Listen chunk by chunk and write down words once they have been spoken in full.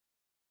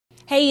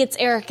Hey, it's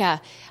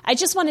Erica. I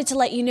just wanted to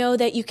let you know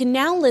that you can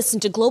now listen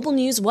to Global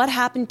News What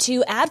Happened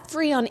To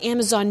ad-free on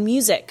Amazon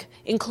Music,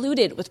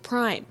 included with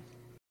Prime.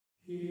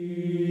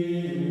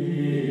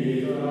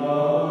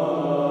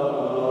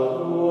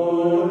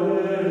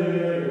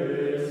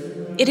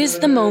 It is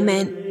the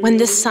moment when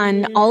the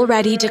sun,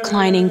 already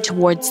declining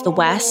towards the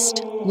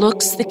west,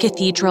 looks the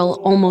cathedral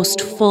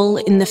almost full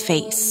in the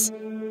face.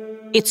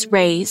 Its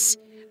rays,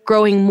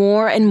 growing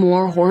more and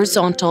more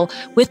horizontal,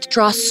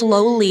 withdraw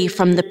slowly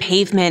from the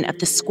pavement of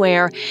the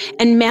square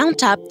and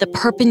mount up the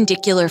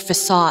perpendicular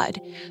facade,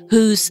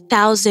 whose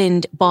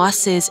 1,000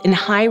 bosses in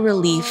high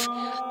relief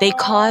they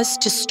cause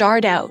to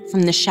start out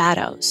from the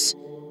shadows,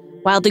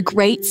 while the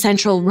great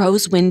central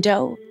rose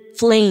window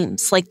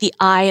flames like the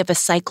eye of a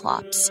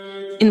cyclops,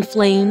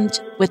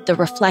 inflamed with the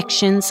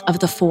reflections of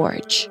the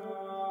forge.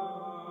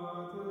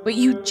 What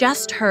you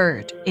just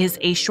heard is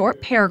a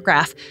short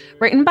paragraph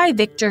written by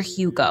Victor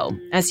Hugo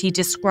as he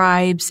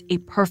describes a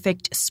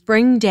perfect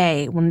spring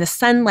day when the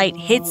sunlight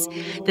hits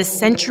the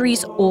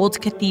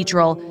centuries-old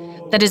cathedral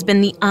that has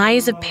been the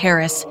eyes of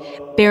Paris,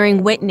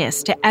 bearing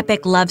witness to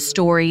epic love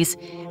stories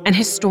and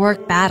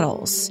historic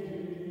battles.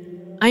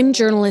 I'm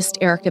journalist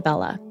Erica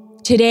Bella.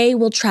 Today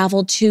we'll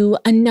travel to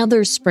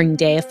another spring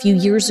day a few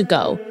years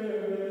ago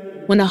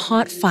when a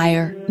hot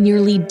fire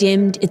nearly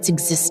dimmed its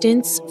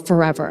existence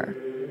forever.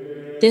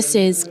 This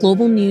is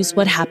Global News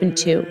What Happened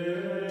To,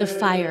 the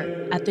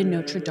fire at the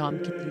Notre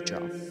Dame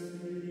Cathedral.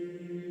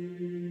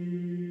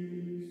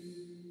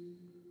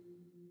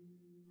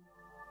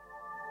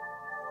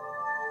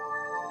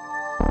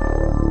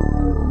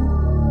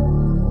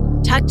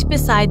 Tucked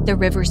beside the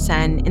River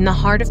Seine in the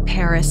heart of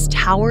Paris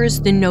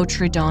towers the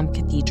Notre Dame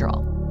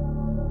Cathedral.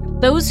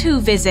 Those who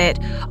visit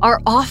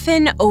are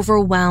often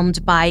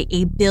overwhelmed by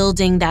a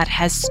building that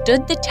has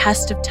stood the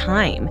test of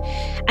time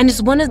and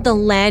is one of the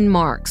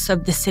landmarks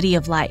of the City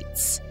of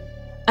Lights.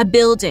 A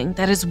building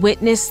that has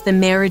witnessed the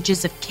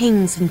marriages of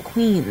kings and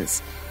queens.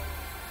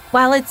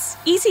 While it's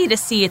easy to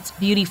see its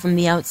beauty from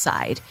the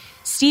outside,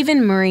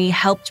 Stephen Murray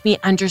helped me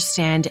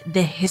understand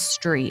the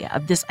history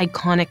of this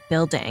iconic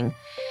building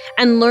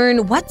and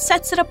learn what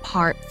sets it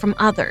apart from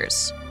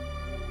others.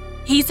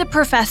 He's a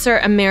professor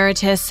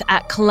emeritus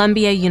at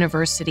Columbia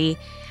University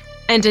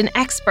and an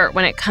expert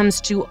when it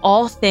comes to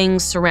all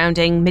things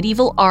surrounding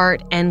medieval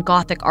art and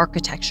Gothic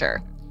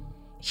architecture.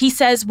 He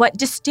says what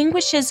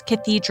distinguishes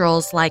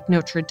cathedrals like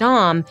Notre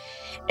Dame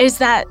is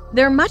that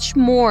they're much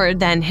more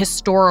than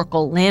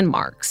historical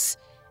landmarks,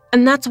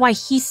 and that's why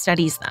he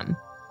studies them.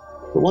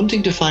 But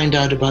wanting to find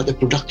out about the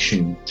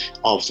production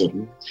of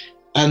them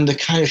and the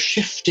kind of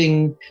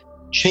shifting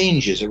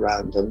changes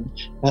around them,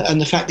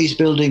 and the fact these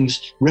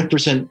buildings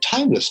represent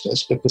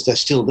timelessness because they're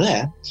still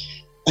there,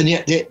 and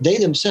yet they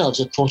themselves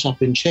are caught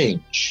up in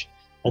change,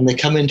 and they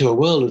come into a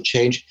world of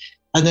change,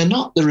 and they're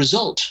not the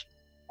result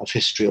of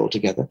history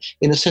altogether.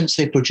 In a sense,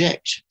 they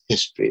project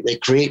history, they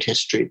create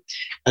history,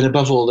 and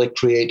above all, they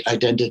create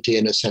identity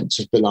and a sense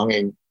of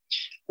belonging.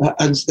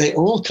 And they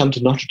all come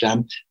to Notre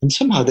Dame, and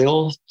somehow they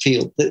all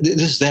feel that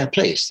this is their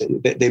place,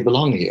 they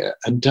belong here.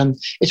 And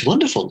it's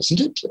wonderful,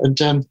 isn't it?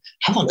 And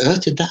how on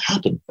earth did that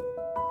happen?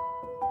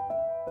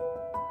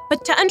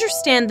 But to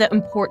understand the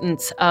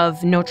importance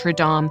of Notre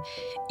Dame,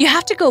 you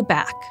have to go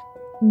back,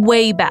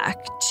 way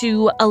back,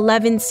 to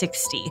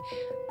 1160,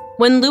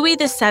 when Louis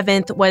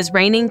VII was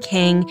reigning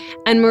king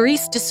and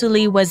Maurice de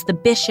Sully was the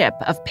Bishop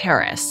of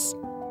Paris.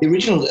 The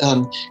original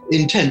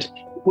intent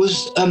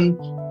was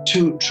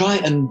to try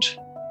and,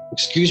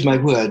 excuse my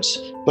words,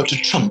 but to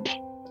trump.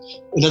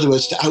 In other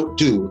words, to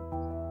outdo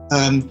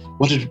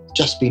what had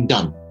just been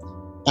done.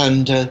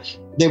 And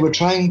they were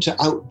trying to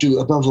outdo,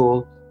 above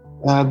all,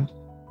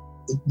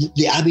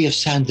 the Abbey of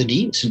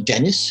Saint-Denis, St.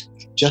 Denis,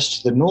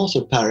 just to the north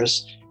of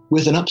Paris,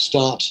 with an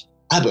upstart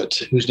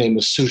abbot whose name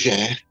was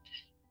Suger.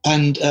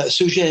 And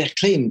Suger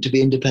claimed to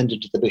be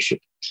independent of the bishop,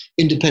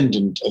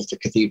 independent of the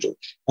cathedral.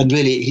 And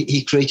really,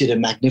 he created a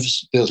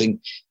magnificent building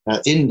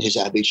in his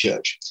abbey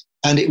church.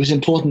 And it was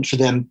important for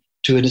them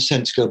to, in a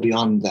sense, go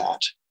beyond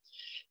that.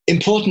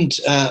 Important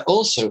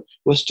also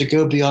was to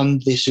go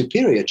beyond the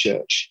superior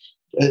church.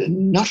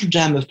 Notre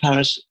Dame of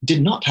Paris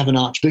did not have an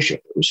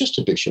archbishop. It was just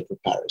a bishop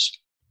of Paris.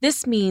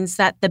 This means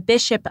that the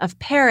Bishop of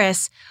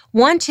Paris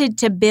wanted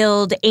to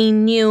build a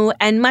new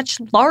and much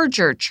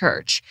larger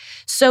church.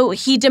 So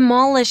he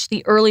demolished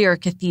the earlier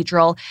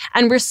cathedral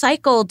and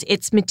recycled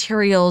its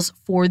materials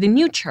for the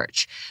new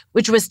church,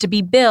 which was to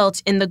be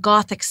built in the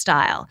Gothic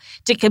style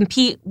to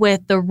compete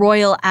with the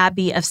Royal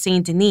Abbey of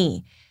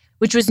Saint-Denis,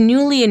 which was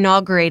newly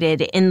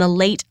inaugurated in the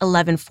late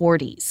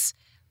 1140s.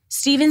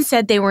 Stephen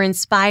said they were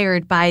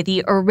inspired by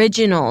the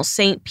original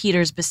St.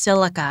 Peter's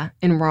Basilica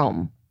in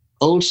Rome.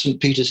 Old St.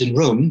 Peter's in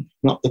Rome,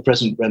 not the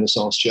present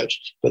Renaissance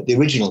church, but the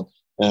original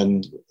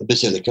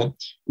basilica,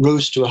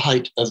 rose to a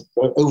height of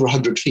over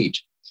 100 feet.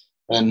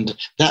 And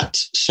that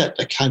set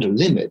a kind of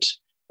limit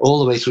all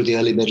the way through the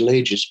early Middle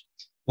Ages.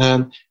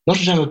 Notre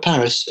Dame of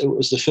Paris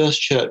was the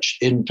first church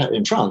in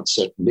France,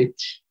 certainly,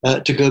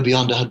 to go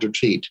beyond 100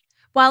 feet.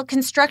 While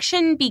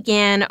construction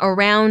began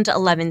around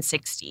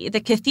 1160, the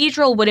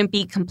cathedral wouldn't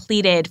be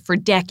completed for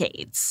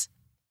decades.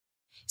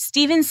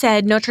 Stephen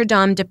said Notre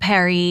Dame de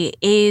Paris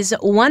is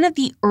one of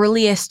the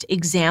earliest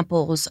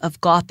examples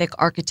of Gothic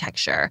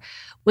architecture,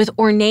 with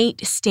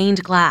ornate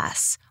stained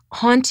glass,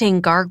 haunting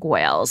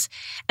gargoyles,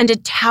 and a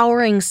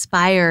towering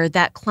spire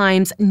that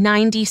climbs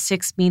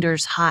 96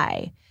 meters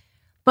high.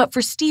 But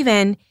for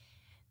Stephen,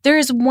 there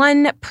is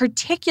one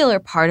particular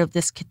part of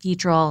this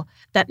cathedral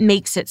that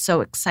makes it so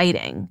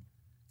exciting.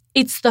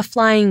 It's the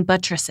flying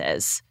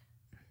buttresses.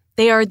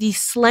 They are the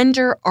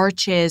slender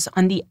arches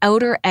on the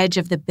outer edge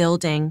of the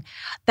building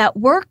that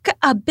work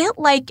a bit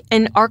like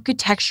an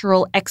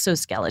architectural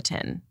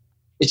exoskeleton.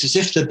 It's as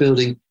if the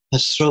building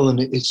has thrown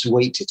its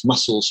weight, its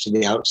muscles to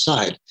the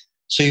outside.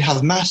 So you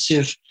have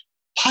massive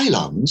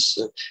pylons,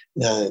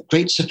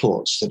 great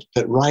supports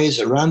that rise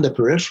around the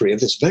periphery of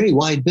this very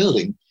wide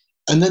building.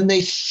 And then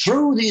they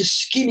throw these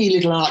skinny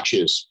little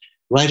arches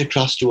right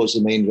across towards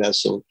the main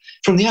vessel.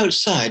 From the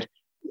outside,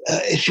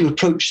 if you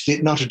approach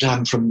the Notre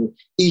Dame from the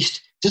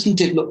east,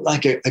 doesn't it look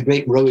like a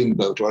great rowing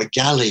boat or a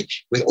galley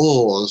with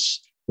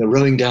oars,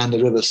 rowing down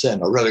the River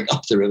Seine or rowing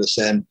up the River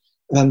Seine?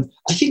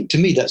 I think, to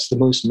me, that's the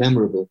most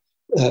memorable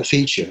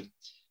feature.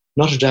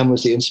 Notre Dame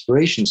was the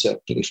inspiration,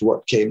 certainly, for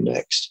what came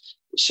next.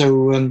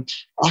 So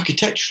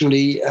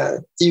architecturally,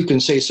 you can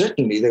say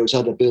certainly those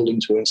other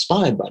buildings were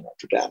inspired by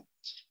Notre Dame.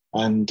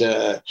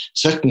 And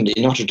certainly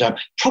Notre Dame,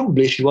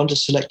 probably if you want to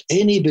select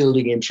any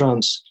building in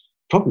France,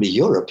 probably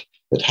Europe,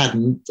 that had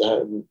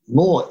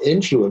more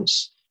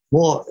influence,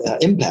 more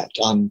impact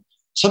on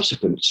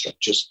subsequent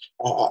structures,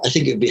 I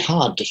think it would be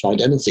hard to find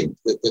anything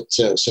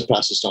that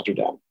surpasses Notre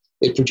Dame.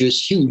 It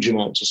produced huge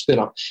amounts of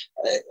spin-off,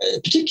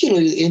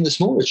 particularly in the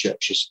smaller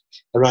churches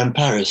around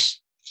Paris.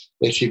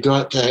 If you go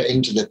out there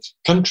into the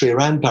country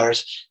around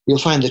Paris, you'll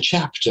find the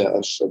chapter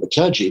of the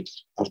clergy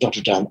of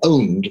Notre Dame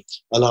owned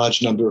a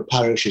large number of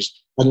parishes,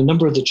 and a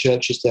number of the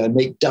churches there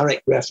make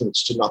direct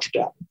reference to Notre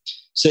Dame.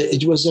 So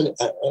it was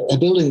a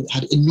building that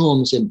had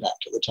enormous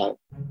impact at the time.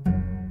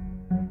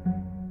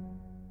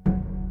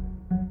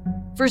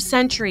 For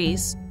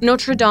centuries,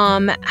 Notre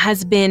Dame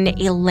has been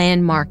a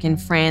landmark in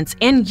France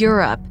and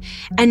Europe,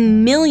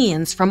 and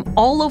millions from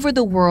all over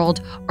the world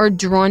are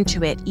drawn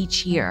to it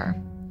each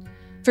year.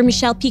 For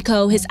Michel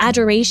Picot, his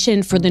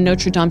adoration for the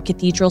Notre Dame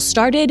Cathedral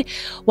started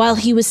while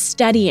he was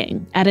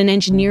studying at an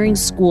engineering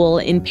school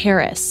in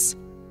Paris.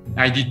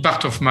 I did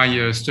part of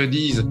my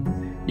studies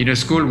in a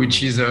school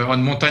which is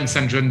on Montagne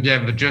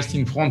Sainte-Geneviève, just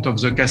in front of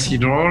the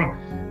cathedral,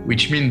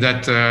 which means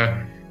that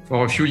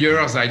for a few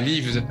years I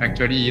lived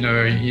actually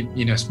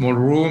in a small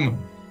room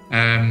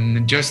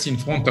just in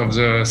front of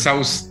the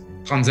south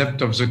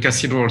transept of the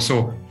cathedral.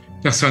 So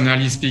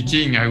personally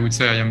speaking, I would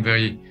say I am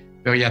very,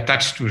 very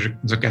attached to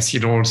the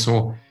cathedral.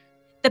 So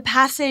the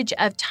passage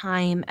of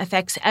time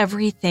affects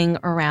everything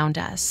around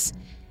us.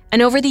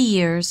 And over the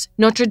years,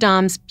 Notre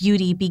Dame's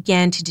beauty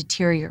began to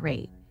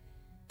deteriorate.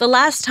 The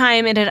last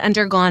time it had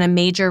undergone a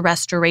major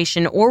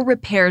restoration or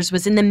repairs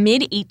was in the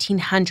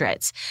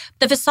mid-1800s.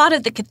 The facade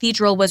of the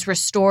cathedral was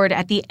restored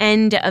at the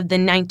end of the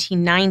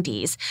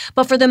 1990s,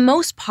 but for the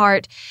most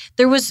part,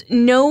 there was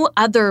no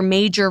other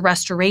major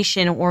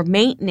restoration or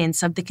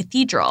maintenance of the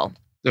cathedral.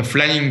 The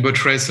flying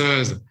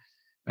buttresses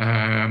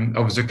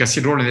of the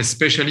cathedral, and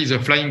especially the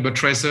flying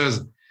buttresses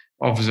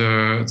of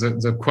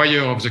the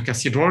choir of the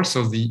cathedral,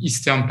 so the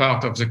eastern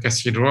part of the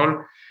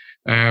cathedral,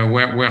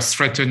 were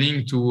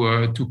threatening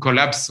to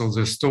collapse. So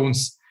the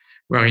stones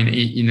were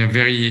in a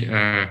very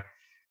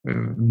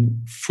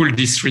full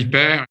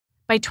disrepair.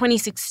 By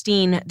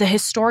 2016, the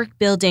historic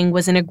building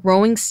was in a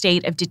growing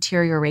state of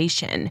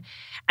deterioration,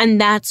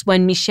 and that's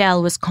when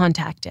Michel was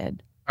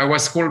contacted. I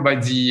was called by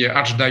the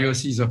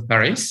Archdiocese of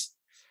Paris,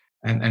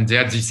 and they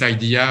had this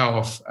idea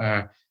of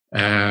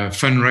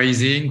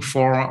fundraising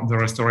for the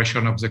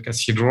restoration of the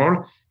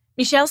cathedral.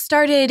 Michel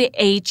started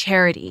a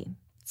charity,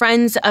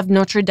 Friends of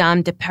Notre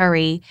Dame de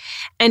Paris,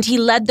 and he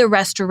led the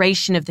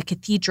restoration of the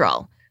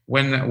cathedral.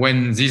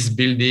 When this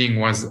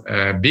building was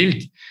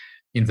built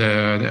in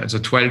the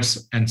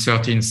 12th and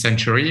 13th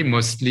century,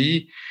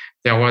 mostly,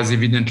 there was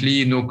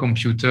evidently no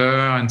computer.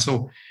 And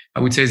so I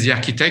would say the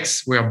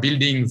architects were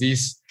building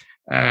this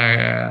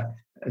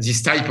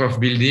type of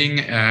building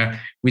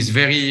with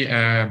very,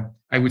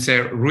 I would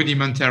say,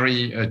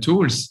 rudimentary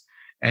tools.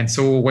 And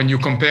so when you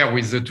compare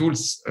with the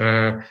tools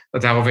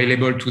that are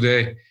available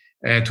today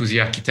to the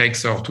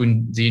architects or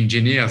to the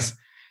engineers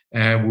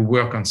who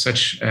work on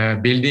such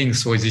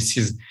buildings, so this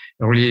is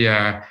really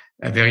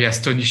very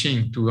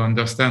astonishing to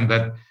understand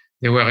that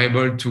they were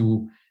able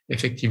to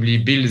effectively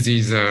build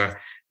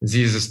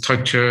these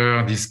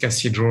structures, these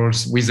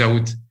cathedrals,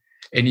 without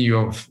any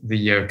of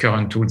the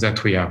current tools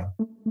that we have.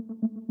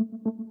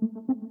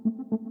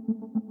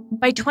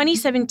 By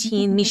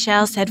 2017,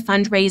 Michel said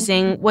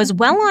fundraising was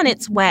well on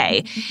its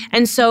way,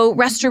 and so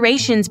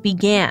restorations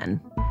began.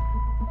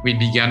 We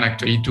began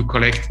actually to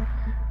collect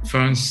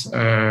funds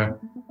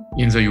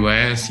in the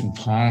US, in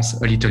France,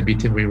 a little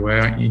bit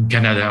everywhere, in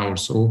Canada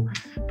also,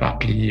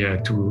 partly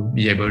to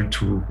be able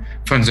to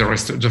fund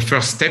the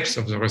first steps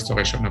of the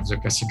restoration of the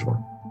cathedral.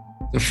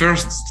 The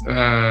first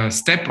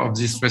step of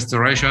this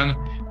restoration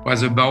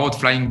was about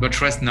flying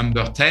buttress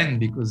number 10,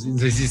 because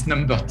this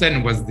number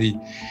 10 was the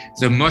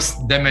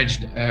most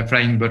damaged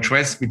flying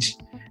buttress, which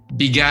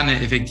began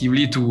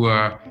effectively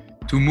to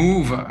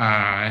move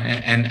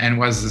and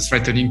was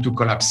threatening to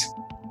collapse.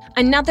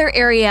 Another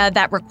area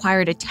that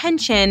required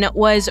attention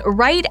was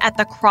right at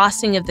the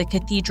crossing of the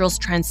cathedral's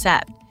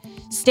transept,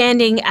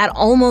 standing at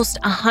almost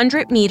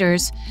 100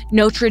 meters,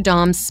 Notre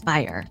Dame's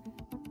spire.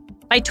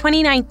 By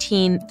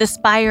 2019, the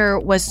spire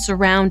was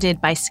surrounded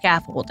by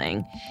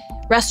scaffolding.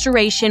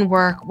 Restoration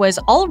work was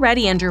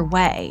already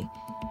underway.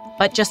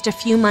 But just a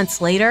few months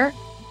later,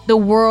 the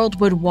world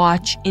would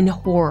watch in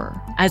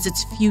horror as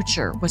its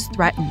future was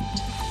threatened.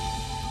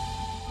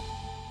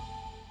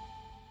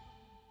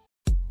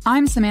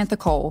 I'm Samantha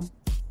Cole,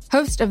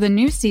 host of the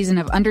new season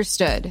of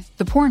Understood,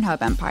 the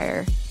Pornhub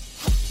Empire.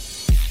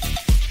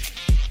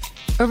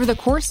 Over the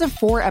course of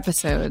 4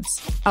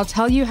 episodes, I'll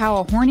tell you how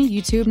a horny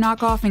YouTube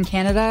knockoff in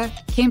Canada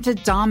came to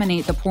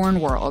dominate the porn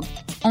world,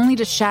 only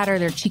to shatter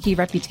their cheeky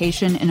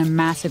reputation in a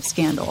massive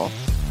scandal.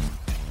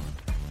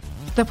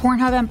 The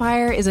Pornhub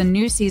Empire is a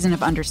new season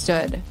of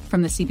Understood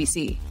from the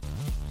CBC.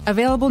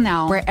 Available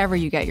now wherever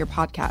you get your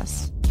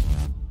podcasts.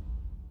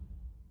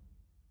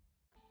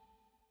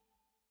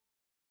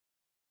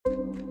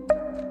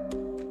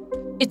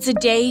 It's a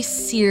day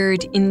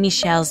seared in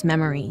Michel's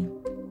memory.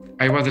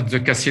 I was at the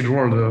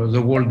cathedral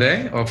the whole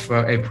day of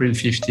April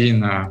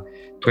 15,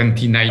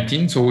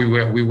 2019. So we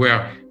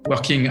were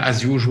working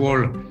as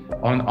usual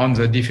on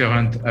the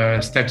different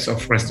steps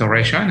of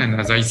restoration. And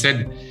as I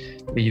said,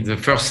 the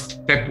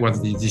first step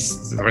was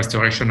the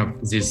restoration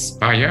of this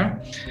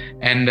spire.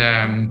 And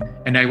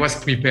I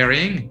was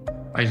preparing,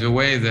 by the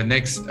way, the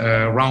next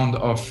round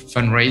of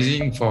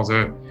fundraising for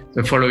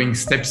the following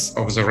steps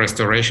of the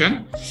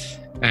restoration.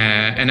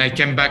 And I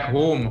came back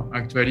home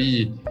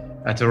actually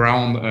at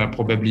around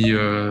probably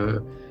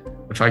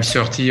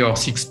 5:30 or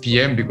 6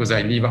 p.m. because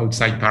I live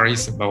outside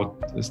Paris, about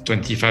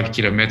 25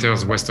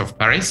 kilometers west of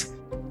Paris.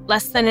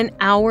 Less than an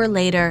hour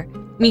later,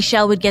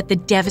 Michel would get the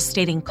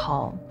devastating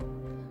call.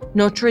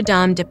 Notre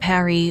Dame de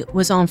Paris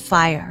was on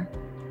fire.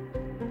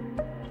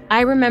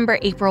 I remember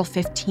April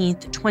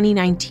 15th,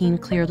 2019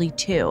 clearly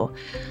too.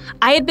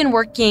 I had been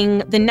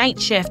working the night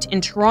shift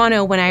in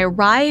Toronto when I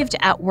arrived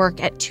at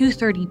work at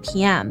 2:30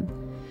 p.m.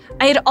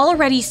 I had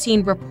already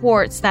seen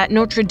reports that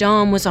Notre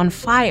Dame was on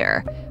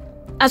fire.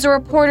 As a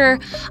reporter,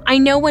 I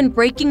know when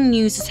breaking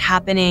news is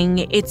happening,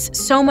 it's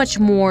so much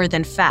more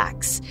than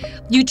facts.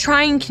 You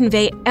try and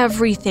convey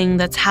everything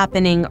that's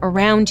happening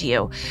around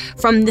you,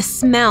 from the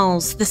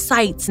smells, the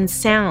sights and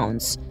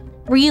sounds,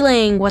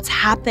 relaying what's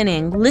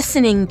happening,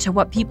 listening to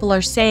what people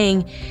are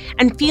saying,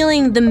 and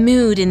feeling the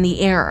mood in the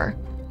air.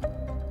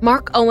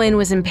 Mark Owen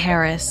was in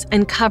Paris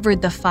and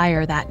covered the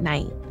fire that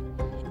night.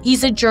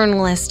 He's a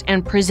journalist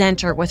and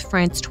presenter with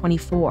France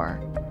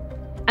 24.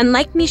 And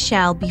like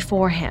Michel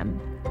before him,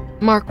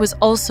 Mark was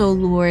also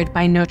lured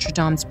by Notre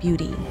Dame's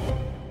beauty.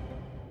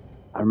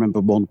 I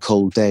remember one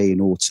cold day in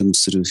autumn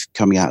sort of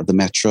coming out of the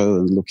metro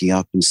and looking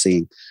up and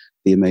seeing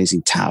the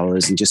amazing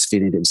towers and just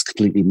feeling it was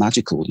completely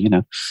magical, you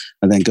know,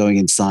 and then going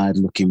inside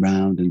and looking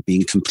around and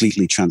being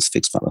completely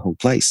transfixed by the whole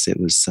place.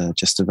 It was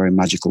just a very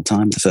magical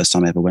time, the first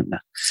time I ever went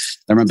there.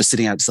 I remember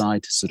sitting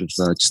outside, sort of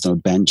just on a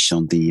bench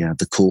on the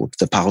court,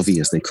 the parvis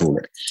as they call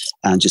it,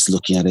 and just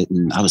looking at it.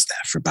 And I was there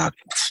for about,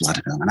 I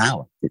don't know, an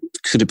hour. It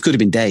could have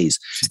been days.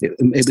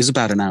 It was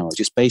about an hour,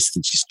 just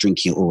basically just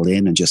drinking it all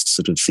in and just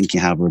sort of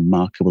thinking how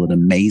remarkable and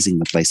amazing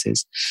the place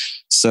is.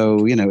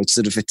 So, you know,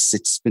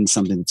 it's been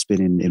something that's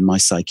been in my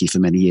psyche for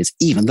many years,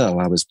 even though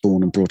I was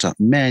born and brought up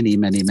many,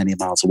 many, many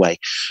miles away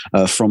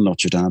from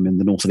Notre Dame in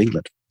the north of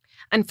England.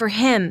 And for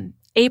him,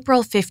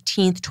 April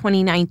 15th,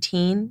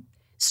 2019,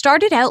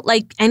 started out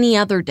like any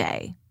other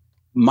day.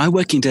 My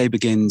working day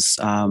begins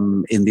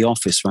in the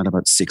office around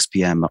about 6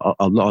 p.m.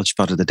 A large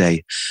part of the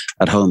day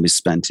at home is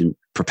spent in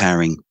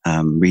preparing,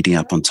 reading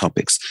up on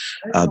topics,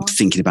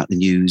 thinking about the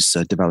news,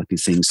 developing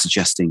things,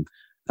 suggesting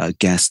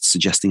guests,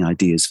 suggesting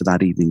ideas for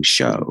that evening's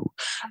show.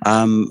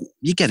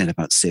 You get in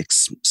about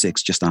six,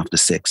 just after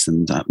 6,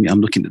 and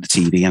I'm looking at the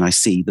TV and I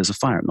see there's a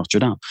fire at Notre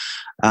Dame.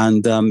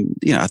 And,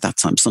 you know, at that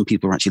time, some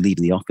people were actually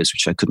leaving the office,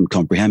 which I couldn't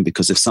comprehend,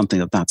 because if something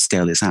of that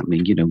scale is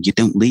happening, you know, you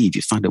don't leave,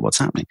 you find out what's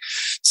happening.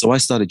 So I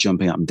started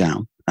jumping up and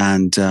down,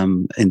 and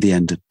in the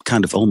end,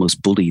 kind of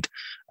almost bullied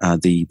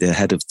the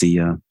head of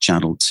the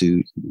channel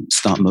to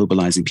start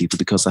mobilizing people,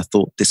 because I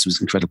thought this was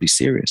incredibly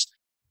serious.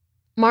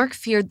 Mark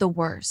feared the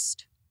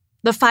worst.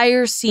 The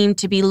fire seemed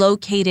to be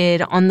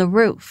located on the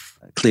roof.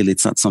 Clearly,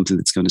 it's not something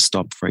that's going to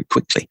stop very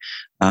quickly.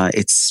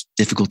 It's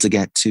difficult to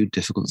get to,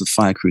 difficult for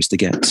fire crews to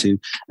get to.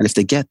 And if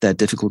they get there,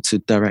 difficult to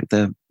direct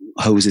their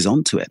hoses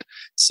onto it.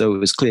 So it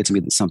was clear to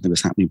me that something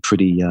was happening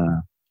pretty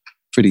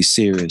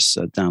serious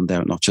down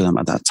there at Notre Dame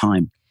at that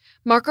time.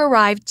 Mark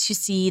arrived to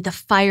see the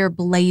fire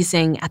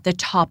blazing at the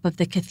top of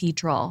the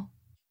cathedral.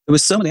 There were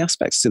so many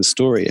aspects to the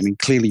story. I mean,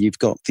 clearly you've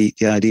got the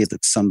idea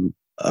that some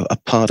a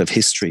part of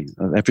history,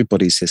 of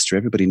everybody's history.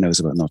 Everybody knows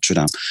about Notre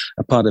Dame.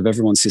 A part of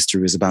everyone's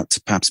history is about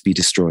to perhaps be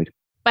destroyed.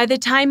 By the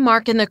time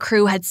Mark and the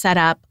crew had set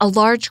up, a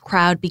large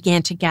crowd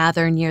began to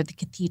gather near the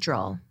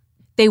cathedral.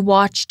 They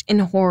watched in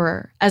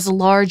horror as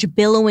large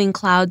billowing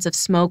clouds of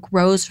smoke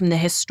rose from the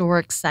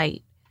historic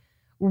site.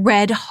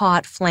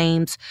 Red-hot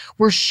flames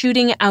were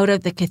shooting out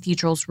of the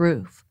cathedral's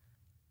roof.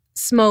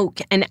 Smoke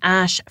and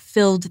ash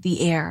filled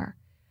the air.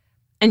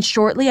 And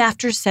shortly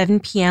after 7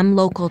 p.m.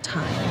 local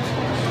time,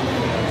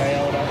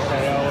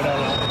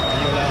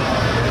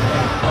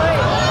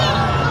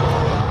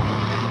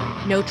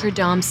 Notre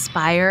Dame's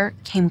spire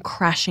came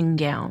crashing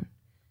down.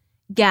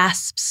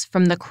 Gasps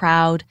from the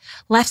crowd,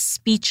 left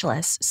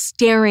speechless,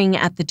 staring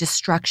at the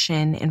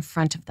destruction in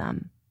front of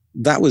them.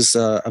 That was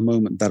a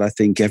moment that I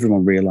think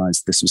everyone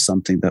realized this was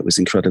something that was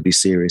incredibly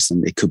serious,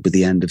 and it could be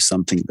the end of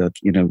something that,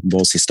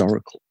 was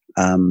historical.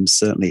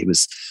 Certainly it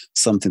was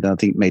something that I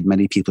think made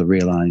many people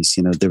realize,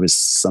 there is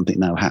something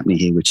now happening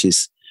here which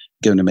is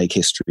going to make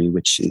history,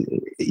 which,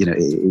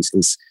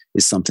 is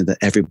something that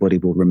everybody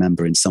will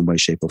remember in some way,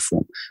 shape or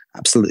form.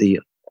 Absolutely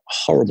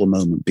horrible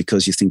moment,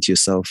 because you think to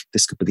yourself,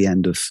 this could be the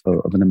end of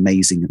an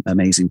amazing,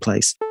 amazing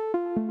place.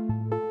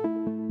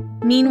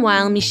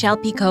 Meanwhile, Michel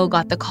Picot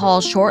got the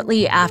call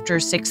shortly after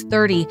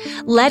 6:30,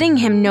 letting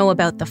him know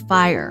about the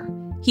fire.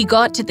 He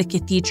got to the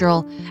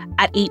cathedral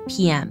at 8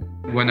 p.m.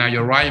 When I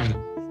arrived,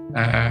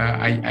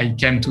 I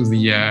came to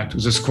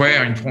the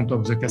square in front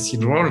of the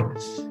cathedral,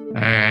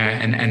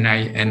 and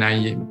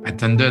I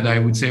attended, I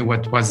would say,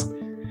 what was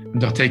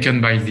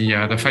undertaken by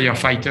the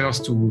firefighters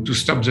to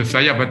stop the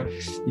fire. But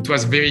it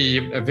was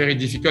very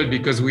difficult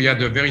because we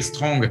had a very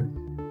strong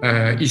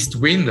east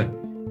wind,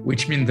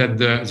 which means that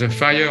the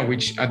fire,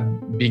 which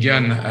had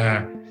begun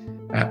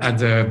at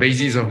the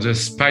basis of the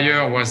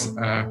spire, was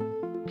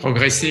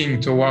progressing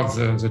towards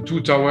the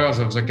two towers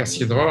of the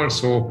cathedral.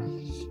 So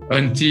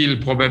until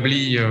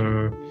probably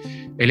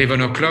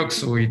 11 o'clock,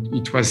 so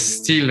it was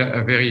still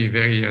very,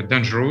 very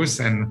dangerous,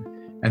 and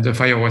the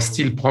fire was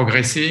still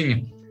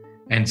progressing.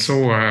 And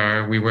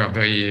so we were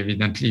very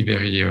evidently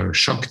very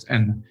shocked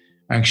and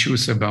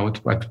anxious about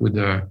what would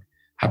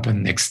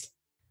happen next.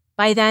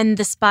 By then,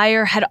 the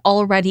spire had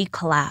already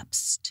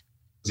collapsed.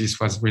 This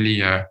was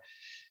really a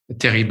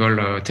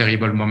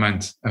terrible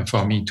moment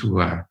for me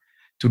to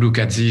look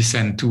at this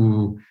and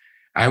to,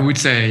 I would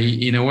say,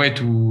 in a way,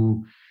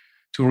 to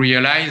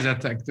realize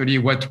that actually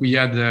what we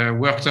had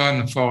worked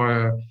on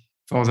for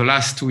the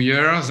last 2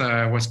 years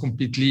was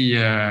completely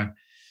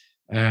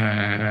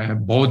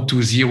brought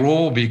to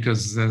zero,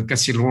 because the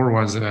cathedral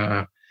was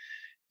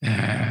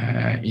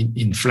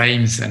in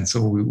flames. And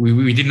so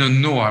we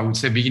didn't know, I would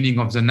say, beginning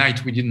of the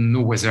night, we didn't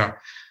know whether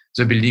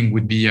the building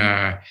would be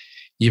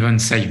even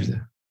saved.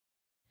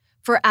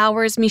 For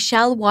hours,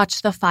 Michel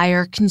watched the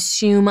fire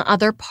consume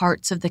other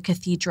parts of the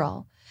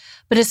cathedral.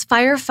 But as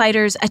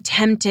firefighters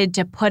attempted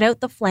to put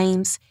out the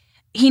flames,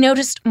 he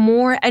noticed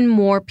more and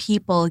more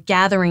people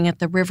gathering at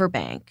the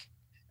riverbank.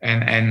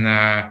 And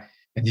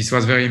this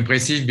was very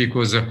impressive,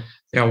 because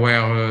there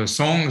were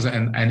songs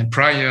and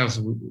prayers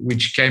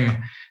which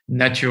came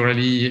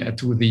naturally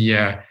to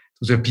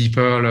the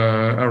people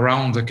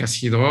around the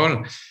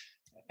cathedral.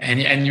 And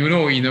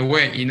in a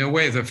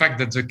way, the fact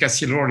that the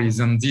cathedral is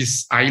on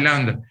this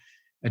island,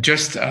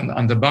 just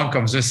on the bank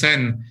of the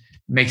Seine,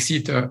 makes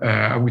it,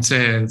 I would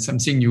say,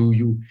 something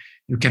you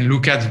can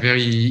look at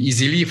very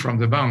easily from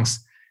the banks.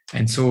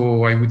 And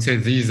so I would say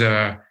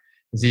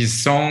these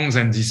songs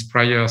and these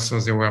prayers, so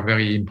they were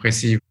very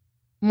impressive.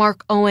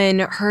 Mark Owen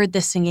heard the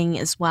singing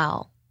as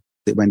well.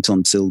 It went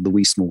on till the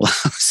wee small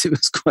hours. It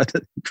was quite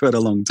a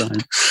long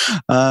time.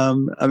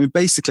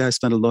 Basically, I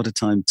spent a lot of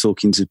time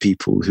talking to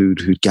people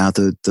who'd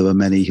gathered. There were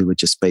many who were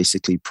just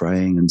basically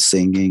praying and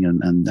singing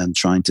and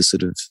trying to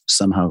sort of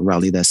somehow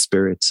rally their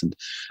spirits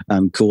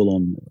and call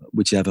on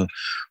whichever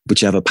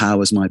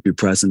powers might be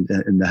present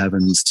in the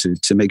heavens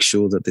to make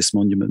sure that this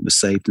monument was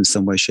saved in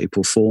some way, shape,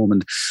 or form.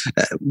 And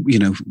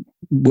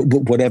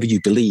whatever you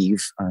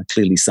believe,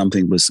 clearly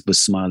something was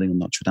smiling on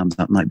Notre Dame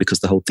that night, because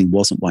the whole thing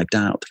wasn't wiped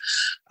out.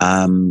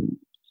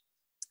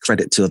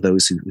 Credit to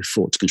those who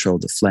fought to control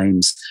the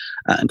flames,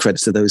 and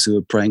credit to those who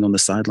were praying on the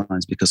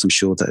sidelines, because I'm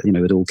sure that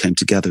it all came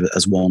together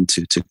as one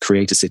to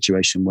create a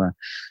situation where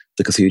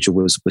the cathedral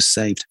was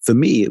saved. For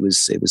me, it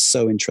was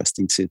so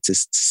interesting to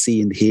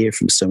see and hear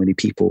from so many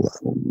people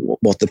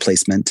what the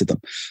place meant to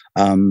them.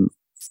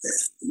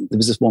 There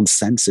was just one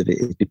sense of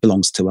it. It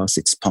belongs to us.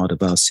 It's part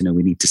of us.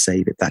 We need to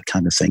save it, that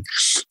kind of thing.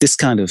 This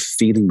kind of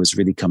feeling was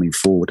really coming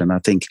forward. And I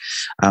think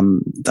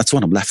that's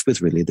what I'm left with,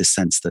 really, this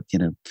sense that,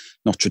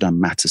 Notre Dame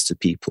matters to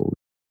people.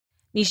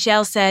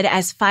 Michel said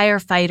as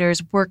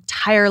firefighters worked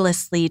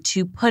tirelessly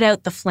to put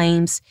out the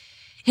flames,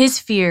 his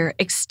fear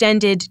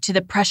extended to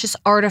the precious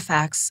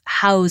artifacts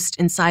housed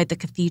inside the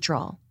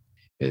cathedral.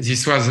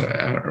 This was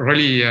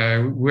really,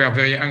 we are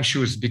very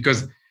anxious,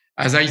 because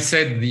as I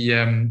said,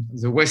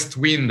 the west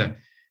wind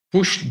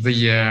pushed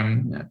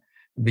the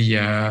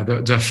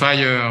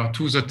fire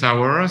to the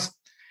towers,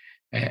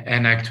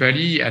 and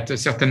actually, at a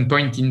certain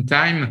point in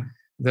time,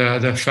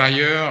 the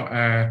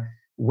fire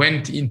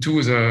went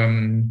into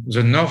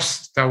the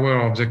north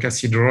tower of the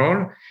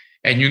cathedral.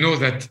 And you know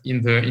that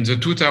in the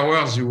two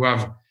towers, you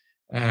have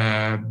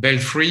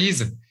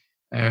belfries,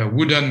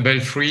 wooden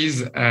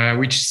belfries,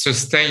 which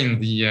sustain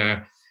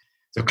the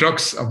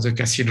clocks of the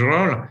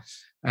cathedral,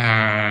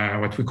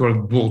 what we call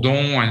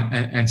bourdon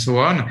and so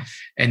on.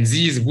 And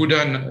this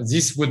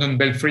wooden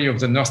belfry of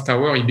the North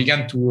Tower, it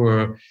began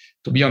to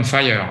be on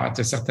fire at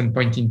a certain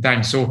point in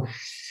time. So,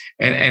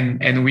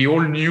 and we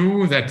all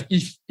knew that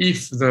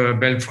if the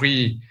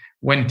belfry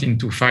went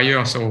into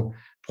fire, so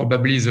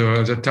probably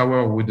the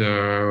tower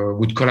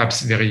would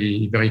collapse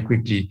very, very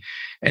quickly.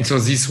 And so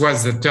this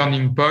was the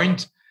turning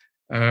point,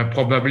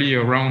 probably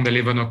around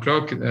 11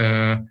 o'clock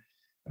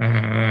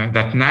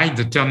that night.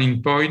 The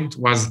turning point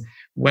was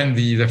when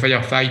the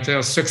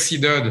firefighters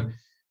succeeded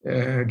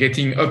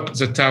getting up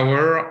the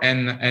tower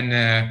and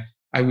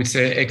I would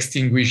say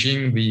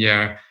extinguishing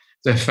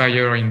the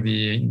fire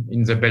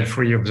in the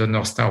belfry of the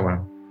North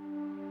Tower.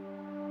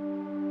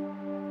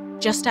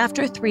 Just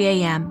after 3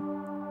 a.m.,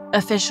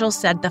 officials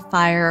said the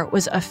fire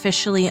was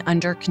officially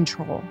under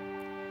control.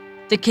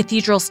 The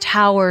cathedral's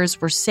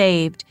towers were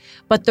saved,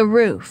 but the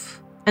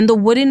roof and the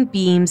wooden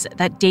beams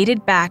that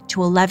dated back to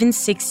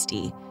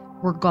 1160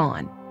 were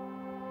gone.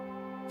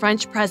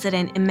 French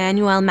President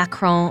Emmanuel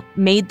Macron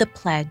made the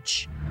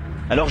pledge.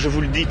 Alors je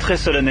vous le dis très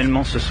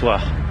solennellement ce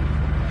soir,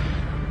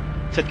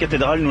 cette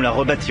cathédrale, nous la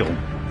rebâtirons.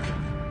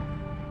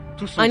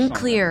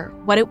 Unclear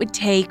what it would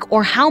take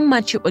or how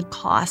much it would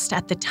cost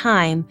at the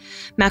time,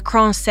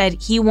 Macron said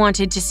he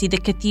wanted to see the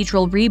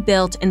cathedral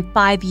rebuilt in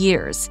 5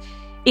 years,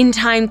 in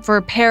time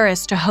for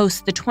Paris to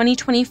host the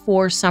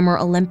 2024 Summer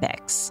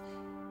Olympics.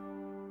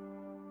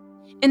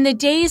 In the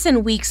days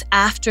and weeks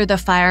after the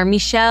fire,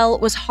 Michel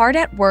was hard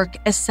at work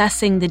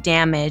assessing the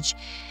damage,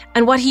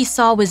 and what he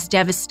saw was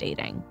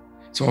devastating.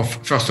 So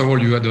first of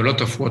all, you had a lot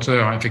of water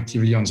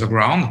effectively on the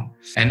ground,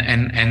 and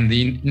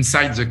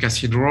inside the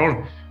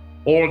cathedral,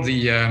 all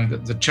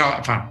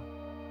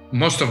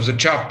most of the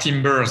charred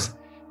timbers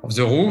of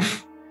the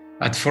roof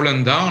had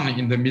fallen down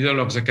in the middle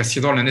of the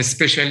cathedral, and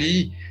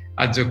especially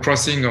at the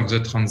crossing of the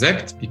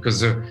transept,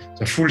 because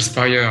the full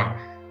spire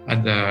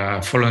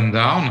had fallen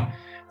down.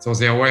 So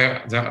there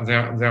were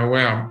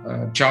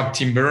charred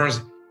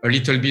timbers a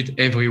little bit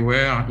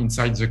everywhere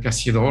inside the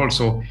cathedral.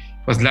 So it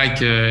was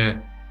like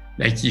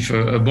if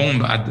a bomb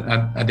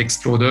had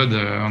exploded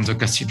on the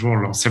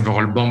cathedral, or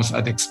several bombs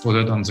had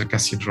exploded on the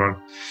cathedral.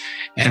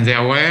 And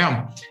there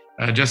were,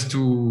 just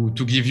to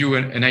give you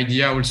an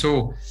idea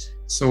also,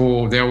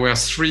 so there were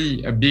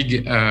 3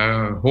 big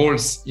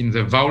holes in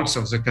the vaults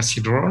of the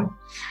cathedral.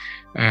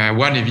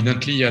 One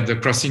evidently at the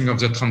crossing of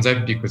the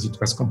transept because it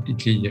was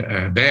completely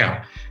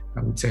bare, I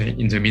would say,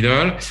 in the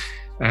middle.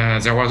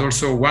 There was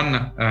also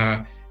one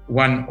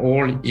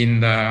hole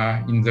in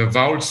the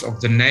vaults of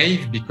the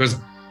nave because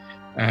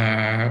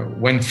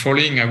when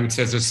falling, I would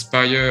say the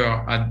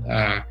spire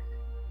had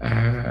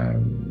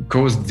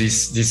caused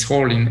this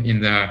hole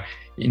in the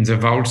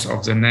vaults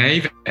of the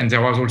nave, and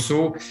there was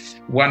also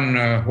one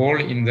hole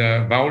in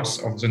the vaults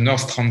of the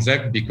north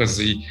transept because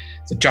the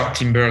charred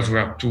timbers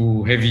were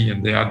too heavy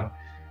and they had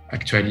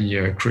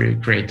actually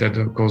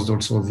caused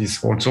also this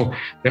hole. So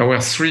there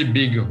were 3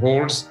 big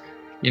holes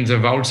in the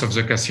vaults of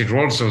the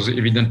cathedral. So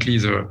evidently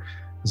the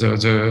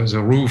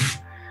roof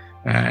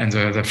and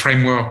the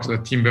framework, the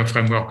timber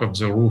framework of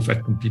the roof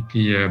had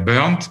completely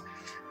burnt.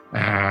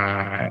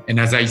 And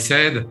as I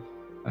said,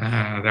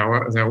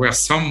 there were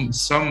some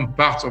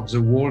parts of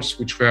the walls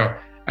which were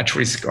at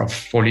risk of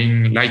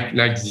falling,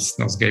 like this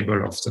north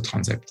gable of the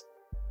transept.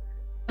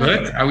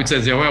 But I would say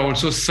there were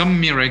also some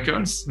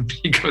miracles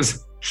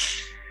because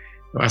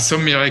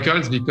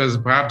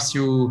perhaps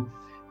you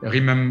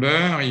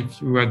remember,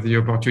 if you had the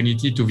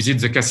opportunity to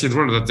visit the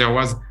cathedral, that there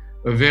was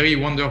a very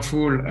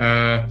wonderful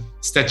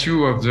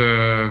statue of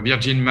the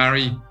Virgin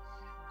Mary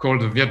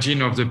called the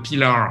Virgin of the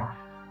Pillar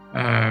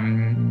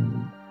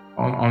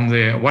on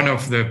one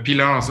of the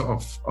pillars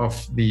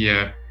of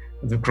the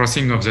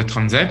crossing of the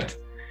transept.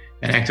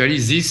 And actually,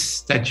 this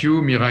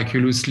statue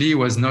miraculously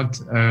was not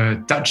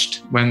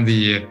touched when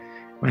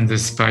the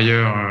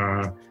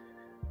spire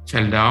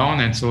fell down,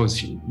 and so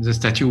the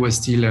statue was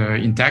still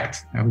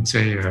intact, I would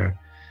say.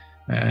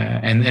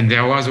 And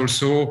there was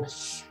also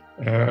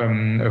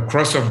a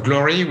cross of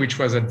glory, which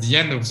was at the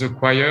end of the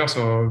choir,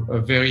 so a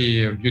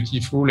very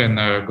beautiful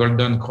and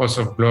golden cross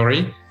of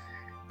glory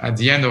at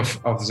the end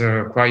of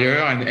the choir,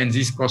 and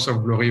this cross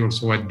of glory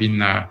also had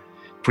been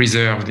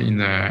preserved in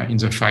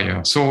the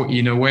fire. So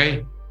in a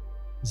way,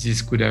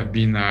 this could have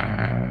been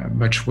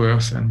much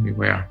worse, and we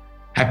were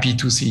happy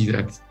to see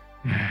that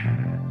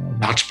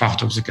large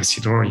part of the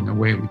cathedral in a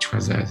way which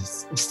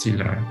was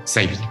still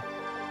saved.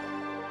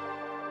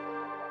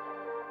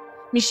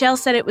 Michel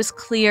said it was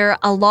clear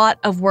a lot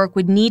of work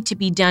would need to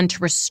be done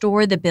to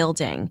restore the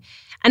building,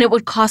 and it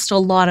would cost a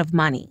lot of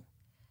money.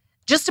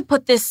 Just to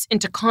put this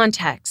into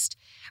context,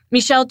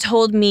 Michel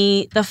told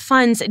me the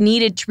funds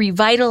needed to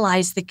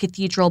revitalize the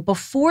cathedral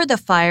before the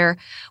fire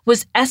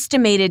was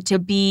estimated to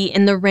be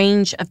in the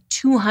range of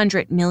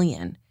 $200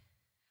 million.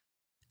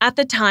 At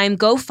the time,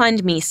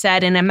 GoFundMe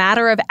said in a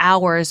matter of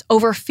hours,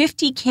 over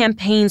 50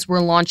 campaigns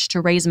were launched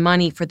to raise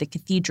money for the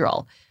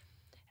cathedral.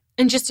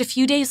 And just a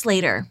few days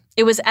later,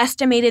 it was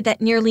estimated that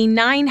nearly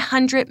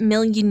 900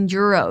 million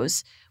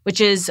euros,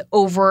 which is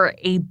over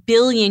 $1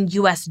 billion,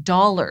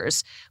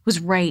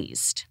 was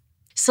raised.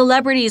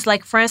 Celebrities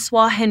like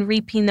François-Henri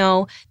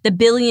Pinault, the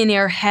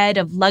billionaire head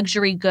of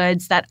luxury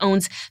goods that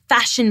owns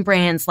fashion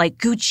brands like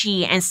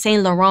Gucci and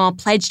Saint Laurent,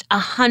 pledged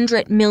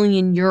 100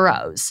 million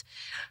euros.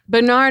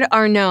 Bernard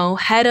Arnault,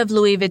 head of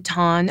Louis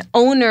Vuitton,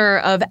 owner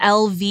of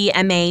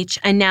LVMH,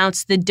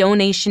 announced the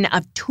donation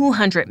of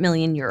 200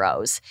 million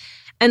euros.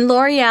 And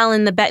L'Oréal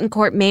and the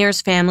Bettencourt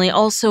mayor's family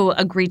also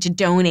agreed to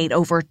donate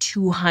over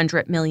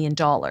 $200 million.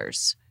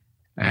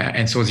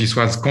 And so this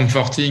was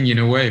comforting in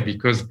a way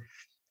because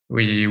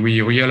we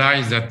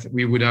realized that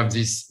we would have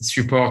this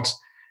support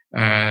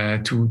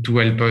to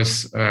help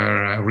us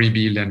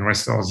rebuild and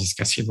restore this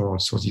cathedral.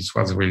 So this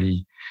was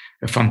really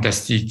a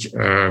fantastic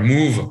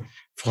move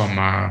from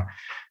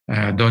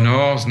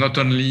donors. Not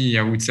only,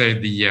 I would say,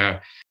 the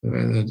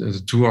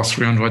 200,000 or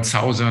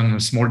 300,000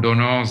 small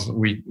donors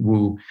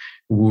who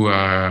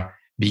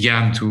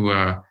began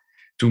to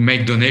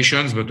make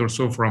donations, but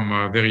also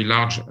from very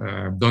large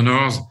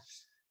donors,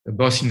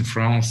 both in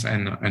France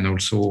and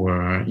also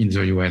in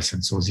the US.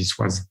 And so this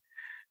was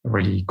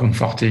really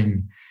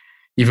comforting,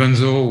 even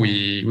though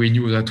we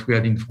knew that we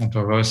had in front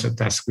of us a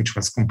task which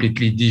was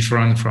completely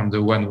different from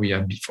the one we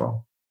had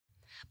before.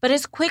 But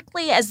as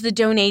quickly as the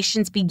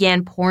donations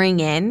began pouring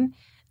in,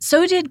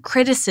 so did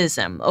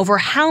criticism over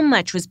how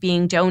much was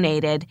being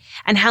donated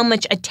and how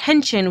much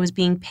attention was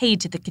being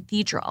paid to the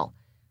cathedral.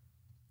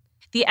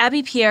 The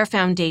Abbé Pierre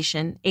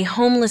Foundation, a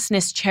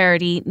homelessness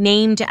charity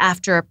named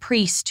after a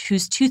priest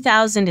whose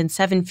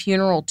 2007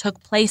 funeral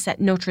took place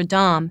at Notre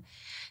Dame,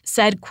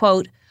 said,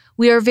 quote,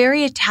 "We are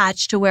very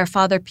attached to where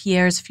Father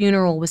Pierre's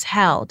funeral was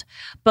held,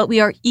 but we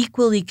are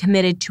equally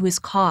committed to his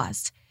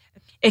cause.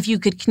 If you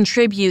could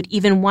contribute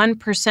even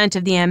 1%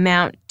 of the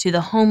amount to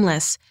the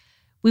homeless,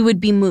 we would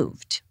be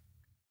moved."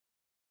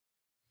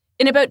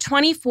 In about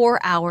 24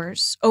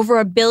 hours, over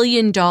 $1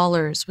 billion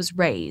was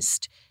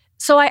raised.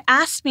 So I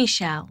asked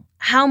Michel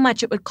how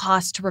much it would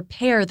cost to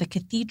repair the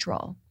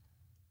cathedral.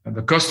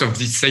 The cost of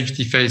this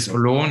safety phase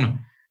alone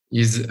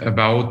is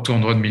about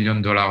 $200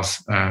 million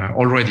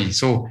already.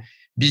 So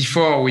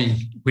before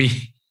we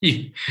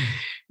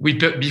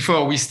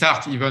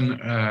start even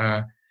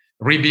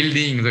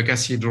rebuilding the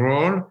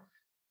cathedral,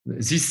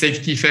 this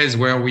safety phase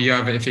where we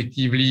have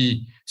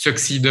effectively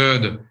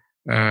succeeded,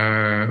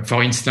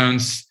 for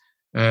instance,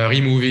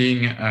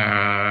 removing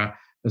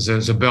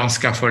the burn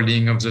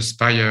scaffolding of the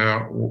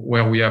spire,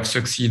 where we have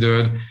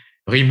succeeded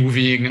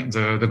removing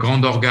the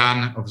grand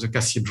organ of the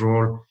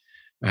cathedral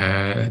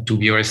to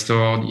be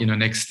restored in the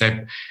next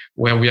step,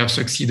 where we have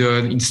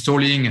succeeded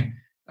installing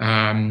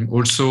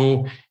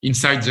also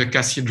inside the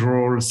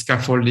cathedral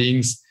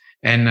scaffoldings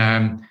and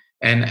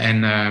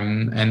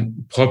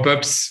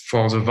prop-ups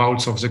for the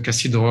vaults of the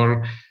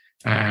cathedral,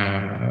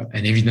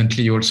 and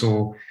evidently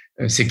also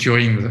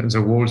securing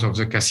the walls of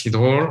the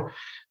cathedral.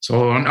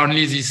 So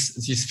only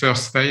this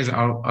first phase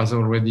has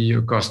already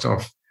a cost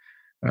of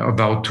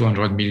about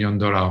 $200 million.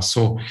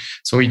 So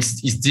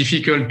it's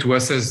difficult to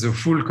assess the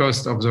full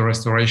cost of the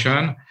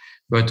restoration,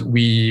 but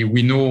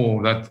we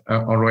know that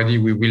already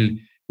we will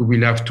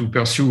have to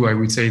pursue, I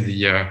would say,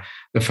 the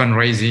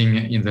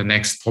fundraising in the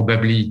next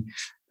probably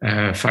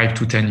 5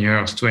 to 10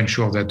 years to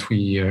ensure that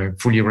we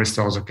fully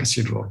restore the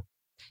cathedral.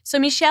 So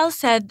Michel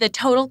said the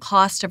total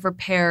cost of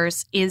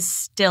repairs is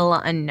still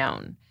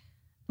unknown.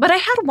 But I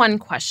had one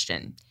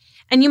question,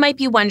 and you might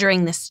be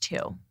wondering this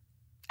too.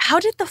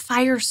 How did the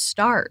fire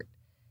start?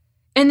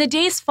 In the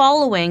days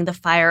following the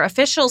fire,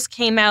 officials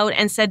came out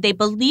and said they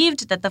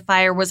believed that the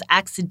fire was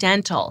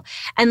accidental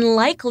and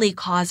likely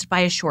caused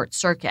by a short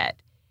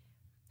circuit.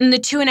 In the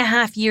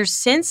 2.5 years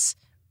since,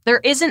 there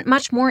isn't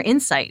much more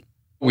insight.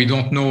 We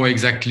don't know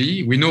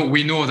exactly. We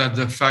know that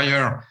the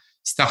fire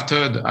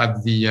started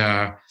at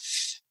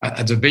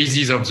the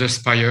basis of the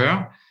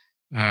spire,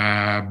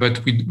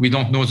 but we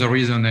don't know the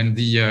reason. And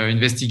the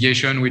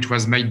investigation which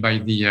was made by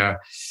the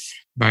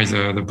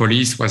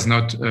police was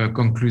not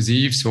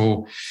conclusive.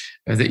 So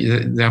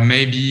there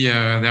may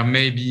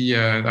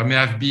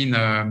have been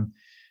a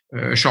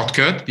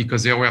shortcut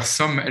because there were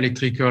some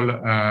electrical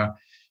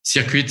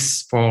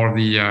circuits for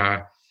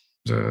the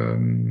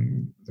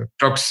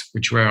clocks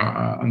which were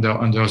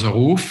under the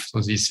roof.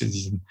 So this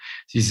is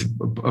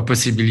a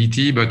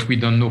possibility, but we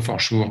don't know for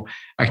sure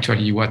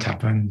actually what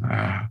happened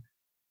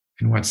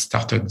and what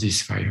started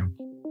this fire.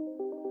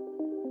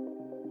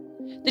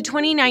 The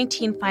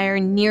 2019 fire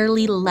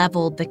nearly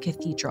leveled the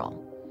cathedral.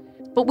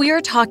 But we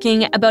are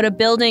talking about a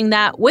building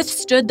that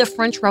withstood the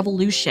French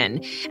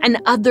Revolution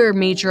and other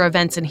major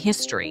events in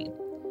history.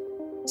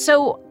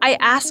 So I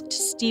asked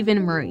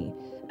Stephen Murray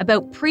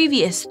about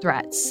previous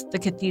threats the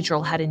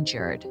cathedral had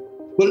endured.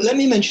 Well, let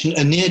me mention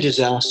a near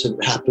disaster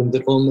that happened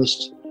that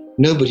almost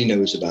nobody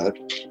knows about.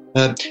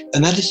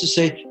 And that is to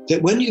say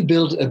that when you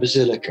build a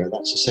basilica,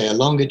 that's to say a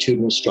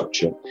longitudinal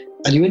structure,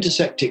 and you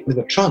intersect it with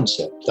a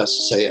transept, that's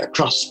to say a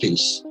cross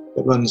piece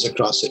that runs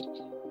across it,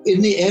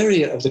 in the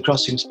area of the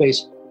crossing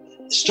space,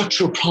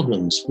 structural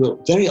problems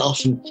will very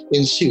often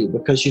ensue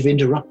because you've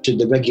interrupted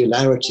the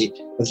regularity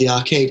of the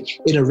arcade.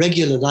 In a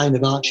regular line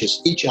of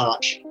arches, each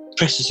arch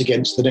presses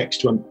against the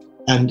next one,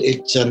 and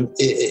it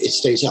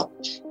stays up.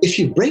 If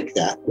you break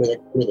that with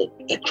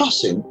a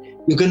crossing,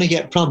 you're going to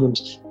get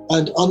problems.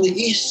 And on the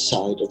east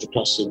side of the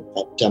crossing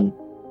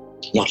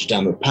at Notre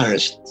Dame of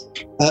Paris,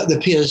 the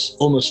piers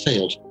almost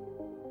failed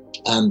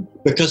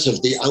because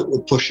of the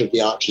outward push of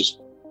the arches.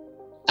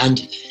 And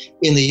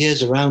in the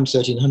years around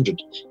 1300,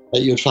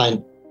 you'd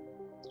find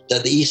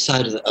that the east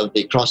side of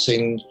the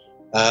crossing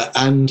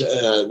and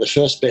the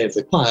first bay of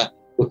the choir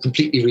were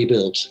completely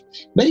rebuilt.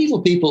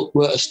 Medieval people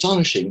were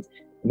astonishing.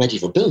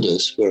 Medieval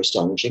builders were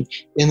astonishing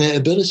in their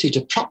ability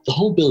to prop the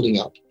whole building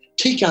up,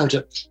 take out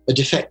a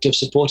defective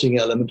supporting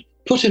element,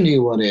 put a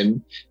new one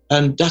in,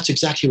 and that's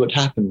exactly what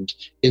happened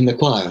in the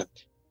choir.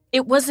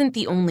 It wasn't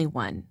the only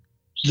one.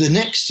 The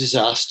next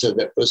disaster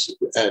that was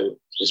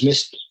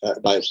missed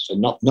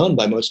not known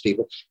by most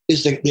people,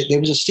 is that there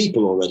was a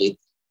steeple already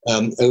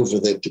over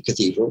the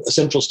cathedral, a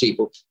central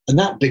steeple, and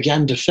that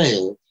began to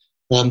fail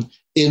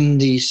in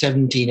the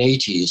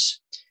 1780s.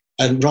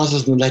 And rather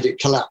than let it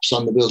collapse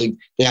on the building,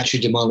 they actually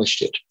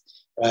demolished it,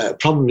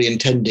 probably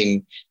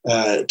intending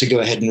to go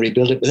ahead and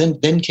rebuild it.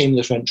 But then came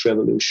the French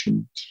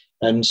Revolution.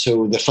 And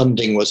so the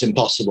funding was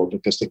impossible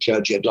because the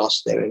clergy had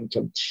lost their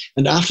income.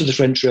 And after the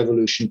French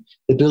Revolution,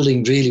 the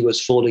building really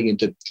was falling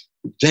into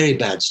very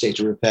bad state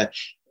of repair.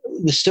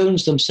 The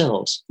stones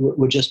themselves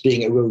were just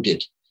being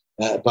eroded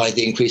by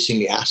the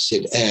increasingly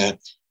acid air.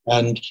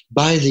 And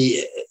by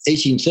the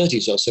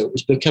 1830s or so, it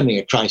was becoming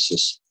a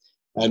crisis.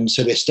 And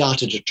so they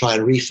started to try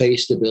and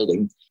reface the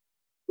building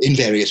in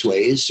various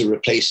ways to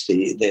replace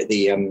the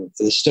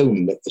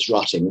stone that was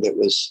rotting, that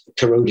was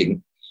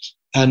corroding.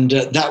 And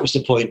that was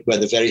the point where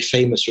the very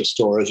famous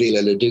restorer,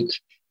 Viollet-le-Duc,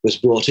 was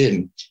brought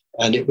in.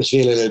 And it was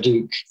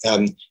Viollet-le-Duc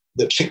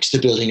that fixed the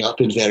building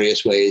up in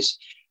various ways.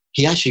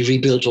 He actually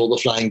rebuilt all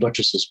the flying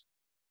buttresses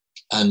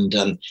and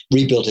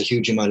rebuilt a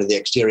huge amount of the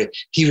exterior.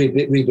 He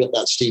rebuilt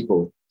that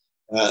steeple.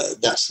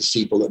 That's the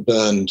steeple that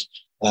burned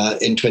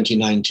in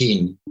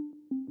 2019.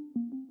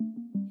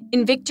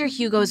 In Victor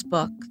Hugo's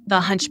book,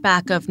 The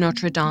Hunchback of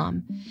Notre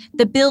Dame,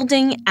 the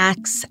building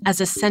acts as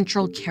a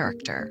central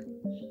character.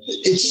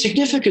 It's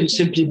significant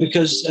simply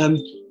because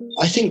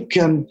I think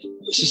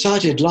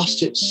society had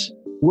lost its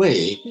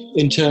way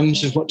in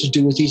terms of what to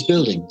do with these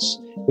buildings.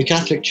 The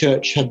Catholic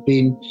Church had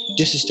been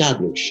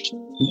disestablished,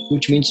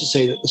 which means to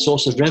say that the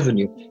source of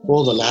revenue,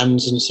 all the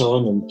lands and so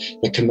on, and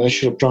the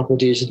commercial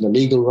properties and the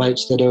legal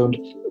rights that owned,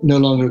 no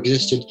longer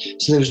existed.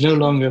 So there was no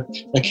longer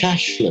a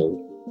cash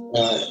flow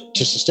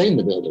to sustain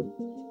the building.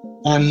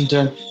 And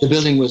the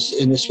building was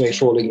in this way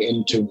falling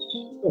into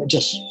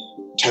just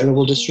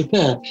terrible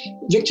disrepair.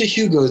 Victor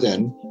Hugo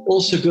then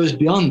also goes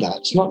beyond that.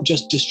 It's not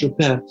just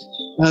disrepair.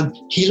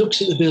 He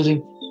looks at the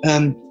building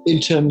in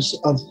terms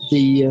of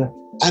the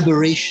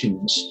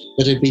aberrations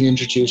that had been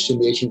introduced in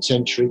the 18th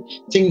century,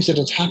 things that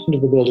had happened to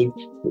the building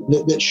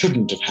that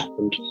shouldn't have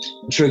happened.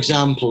 For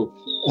example,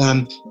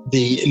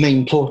 the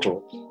main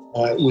portal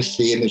with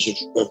the image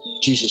of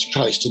Jesus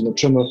Christ in the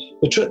trimmer,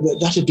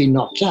 that had been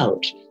knocked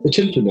out. The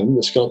tympanum,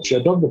 the sculpture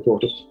above the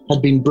portal,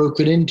 had been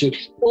broken into.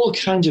 All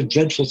kinds of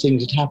dreadful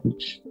things had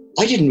happened.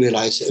 I didn't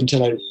realize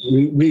until I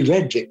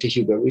reread Victor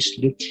Hugo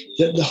recently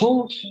that the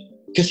whole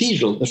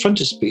cathedral, the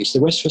frontispiece,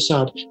 the west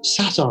facade,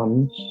 sat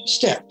on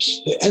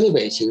steps,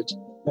 elevated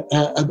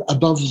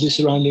above the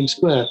surrounding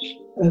square.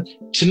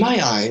 To my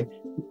eye,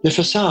 the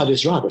facade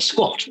is rather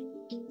squat.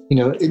 You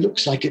know, it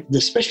looks like it,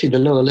 especially the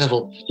lower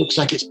level, looks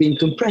like it's been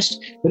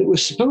compressed, but it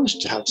was supposed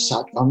to have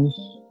sat on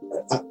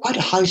quite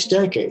a high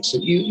staircase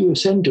that you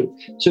ascend to.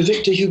 So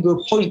Victor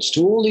Hugo points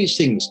to all these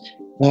things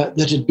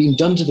that had been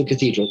done to the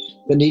cathedral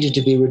that needed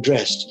to be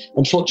redressed.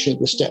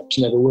 Unfortunately, the steps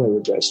never were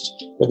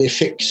redressed, but they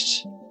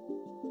fixed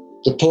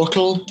the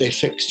portal, they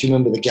fixed, you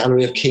remember, the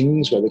Gallery of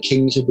Kings, where the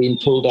kings had been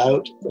pulled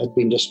out, had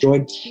been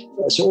destroyed.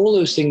 So all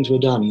those things were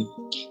done.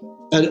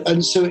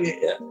 And so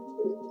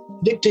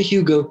Victor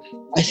Hugo,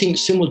 I think,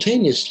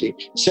 simultaneously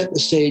set the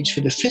stage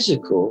for the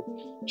physical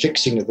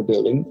fixing of the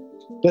building,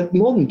 but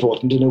more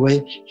important, in a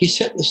way, he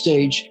set the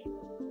stage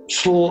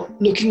for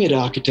looking at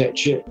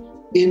architecture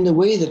in the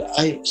way that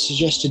I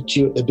suggested to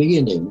you at the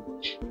beginning,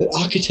 that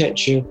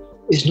architecture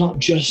is not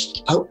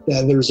just out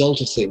there, the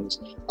result of things.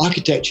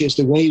 Architecture is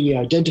the way we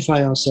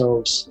identify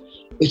ourselves.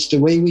 It's the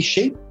way we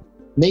shape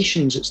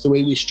nations. It's the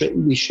way we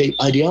shape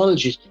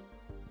ideologies.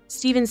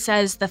 Stephen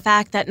says the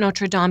fact that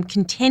Notre Dame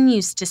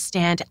continues to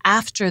stand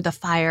after the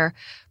fire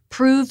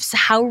proves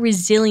how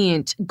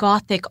resilient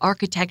Gothic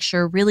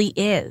architecture really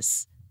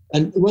is.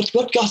 And what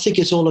Gothic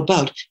is all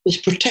about is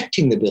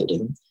protecting the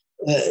building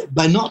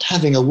by not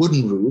having a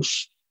wooden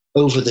roof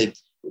over the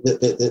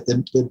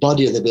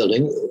body of the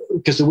building,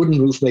 because the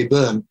wooden roof may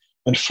burn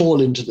and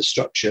fall into the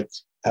structure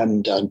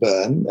and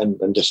burn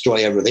and destroy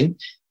everything.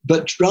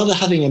 but rather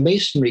having a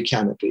masonry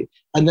canopy,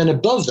 and then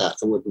above that,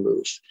 a wooden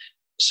roof.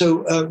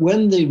 So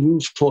when the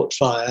roof caught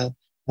fire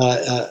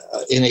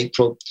in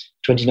April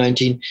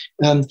 2019,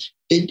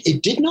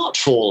 it did not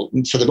fall,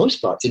 for the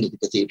most part, into the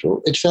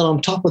cathedral. It fell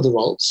on top of the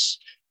vaults,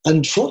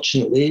 and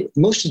fortunately,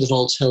 most of the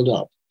vaults held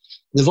up.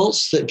 The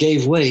vaults that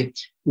gave way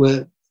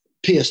were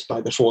pierced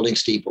by the falling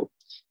steeple.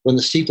 When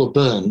the steeple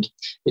burned,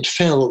 it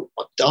fell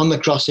on the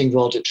crossing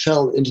vault, it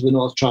fell into the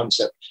north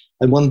transept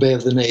and one bay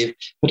of the nave.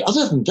 But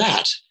other than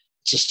that,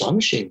 it's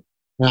astonishing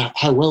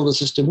how well the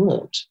system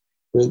worked.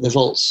 The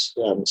vaults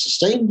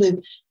sustained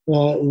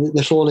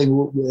the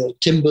falling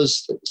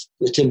timbers.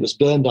 The timbers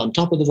burned on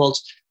top of the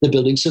vaults. The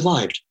building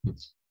survived.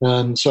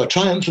 So a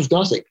triumph of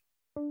Gothic.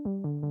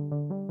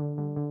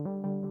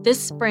 This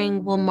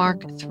spring will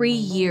mark 3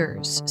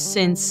 years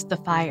since the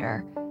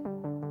fire.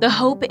 The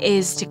hope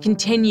is to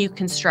continue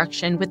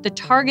construction with the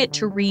target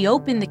to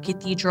reopen the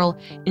cathedral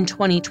in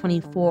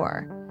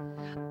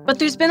 2024. But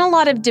there's been a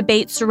lot of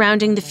debate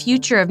surrounding the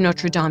future of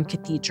Notre Dame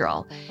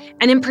Cathedral,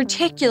 and in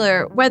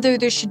particular, whether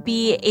there should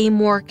be a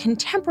more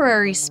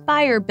contemporary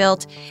spire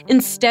built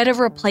instead of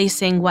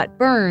replacing what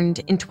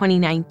burned in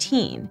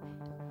 2019.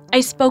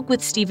 I spoke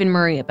with Stephen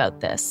Murray about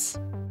this.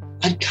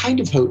 I kind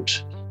of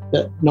hoped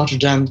that Notre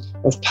Dame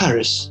of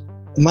Paris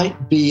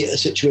might be a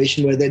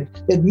situation where they'd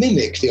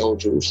mimic the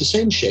old roof, the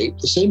same shape,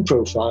 the same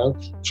profile.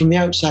 From the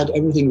outside,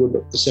 everything would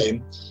look the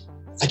same.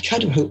 I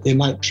kind of hope they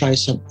might try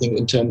something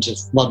in terms of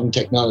modern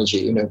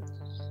technology,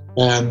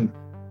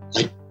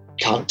 I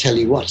can't tell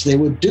you what they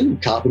would do.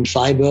 Carbon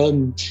fiber,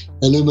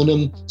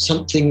 aluminum,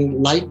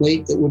 something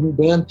lightweight that wouldn't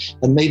burn,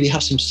 and maybe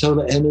have some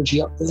solar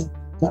energy up there.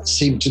 That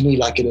seemed to me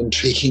like an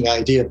intriguing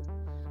idea.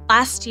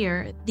 Last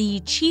year,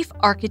 the chief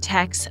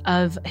architects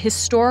of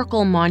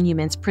historical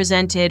monuments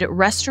presented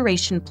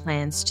restoration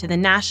plans to the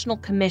National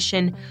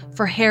Commission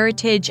for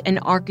Heritage and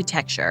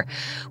Architecture,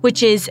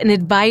 which is an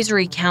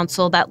advisory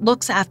council that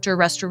looks after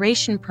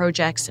restoration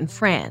projects in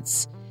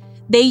France.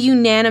 They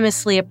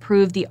unanimously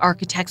approved the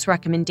architects'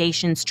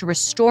 recommendations to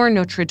restore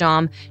Notre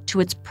Dame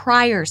to its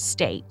prior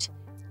state.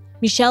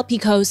 Michel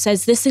Picot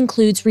says this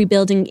includes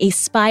rebuilding a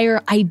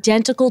spire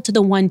identical to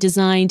the one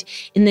designed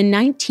in the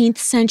 19th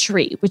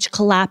century, which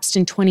collapsed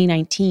in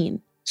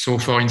 2019. So,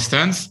 for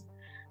instance,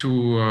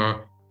 to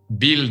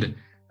build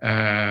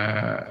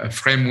a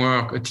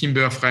framework, a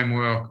timber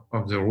framework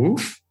of the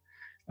roof,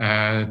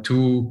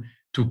 to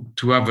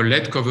have a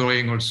lead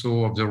covering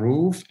also of the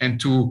roof, and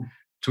to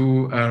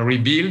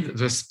rebuild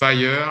the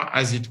spire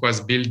as it was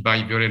built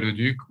by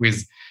Viollet-le-Duc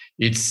with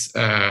its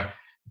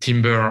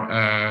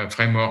timber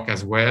framework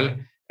as well,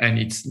 and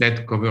its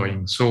lead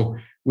covering. So,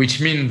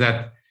 which means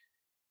that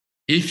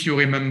if you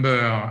remember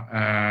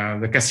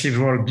the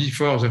cathedral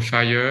before the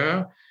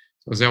fire,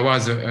 so there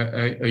was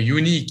a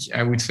unique,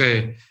 I would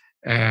say,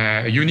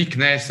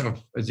 uniqueness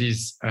of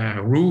this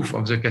roof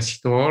of the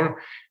cathedral,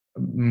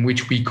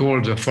 which we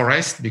call the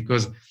forest,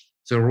 because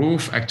the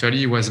roof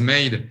actually was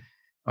made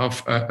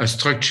of a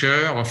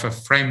structure, of a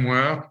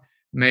framework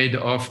made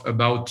of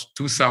about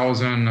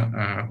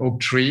 2,000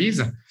 oak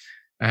trees.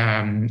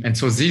 And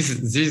so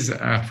this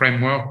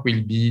framework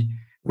will be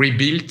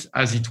rebuilt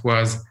as it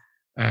was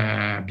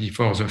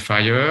before the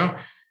fire.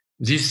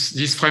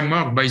 This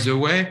framework, by the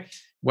way,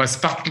 was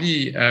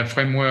partly a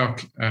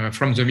framework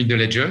from the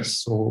Middle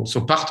Ages.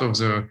 So part of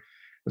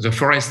the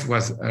forest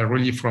was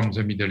really from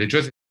the Middle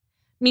Ages.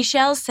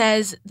 Michel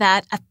says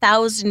that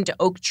 1,000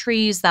 oak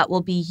trees that will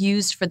be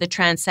used for the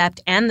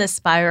transept and the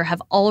spire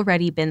have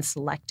already been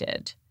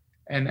selected.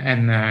 And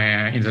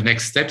in the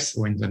next steps,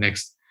 or in the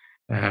next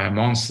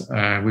months,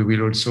 we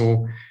will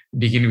also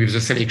begin with the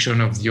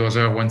selection of the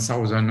other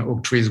 1,000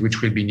 oak trees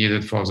which will be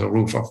needed for the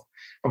roof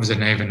of the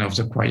nave and of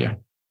the choir.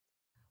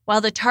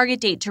 While the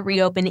target date to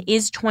reopen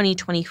is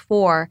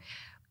 2024,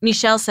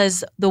 Michel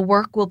says the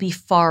work will be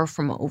far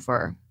from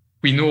over.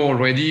 We know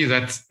already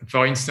that,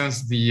 for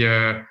instance,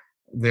 the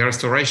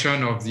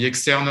restoration of the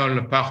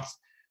external part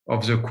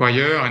of the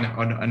choir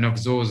and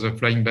of those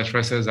flying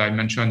buttresses I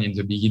mentioned in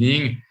the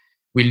beginning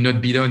will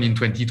not be done in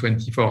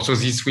 2024. So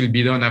this will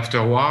be done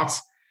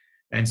afterwards.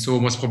 And so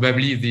most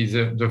probably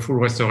the full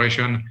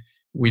restoration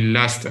will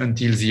last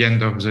until the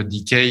end of the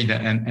decade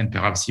and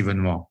perhaps even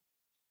more.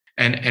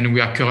 And we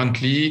are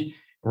currently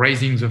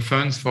raising the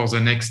funds for the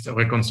next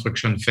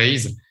reconstruction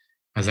phase,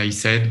 as I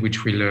said,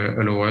 which will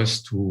allow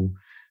us to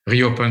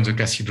reopen the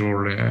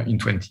cathedral at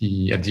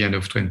the end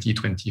of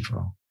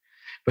 2024.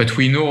 But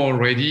we know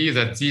already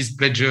that these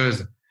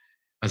pledges,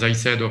 as I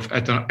said, of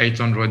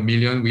 800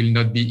 million will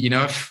not be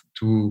enough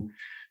to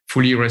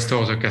fully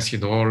restore the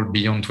cathedral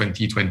beyond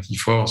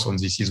 2024. So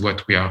this is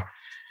what we are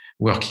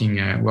working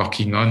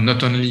on,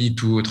 not only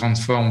to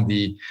transform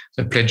the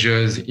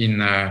pledges in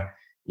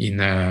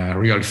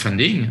real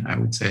funding, I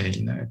would say,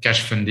 in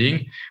cash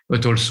funding,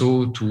 but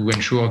also to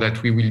ensure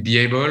that we will be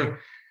able,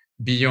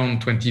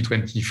 beyond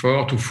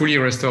 2024, to fully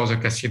restore the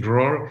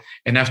cathedral,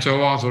 and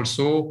afterwards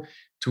also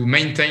to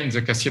maintain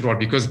the cathedral,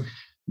 because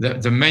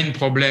the main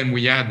problem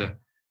we had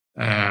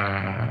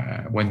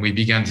when we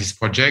began this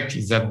project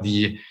is that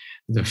the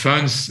the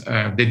funds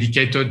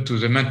dedicated to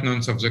the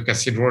maintenance of the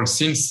cathedral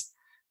since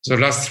the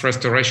last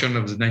restoration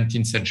of the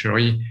 19th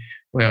century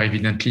were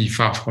evidently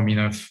far from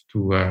enough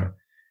to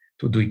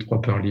do it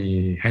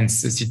properly,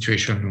 hence the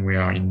situation we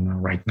are in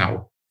right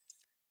now.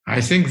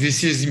 I think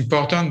this is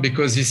important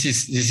because this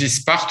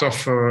is part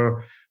of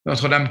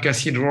Notre Dame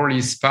Cathedral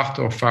is part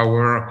of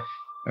our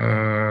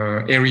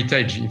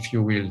heritage, if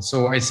you will.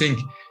 So I think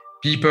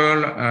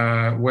people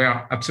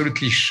were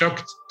absolutely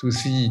shocked to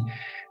see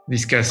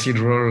this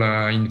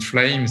cathedral in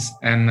flames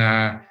and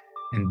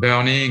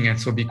burning. And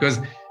so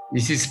because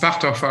this is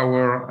part of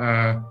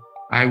our,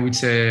 I would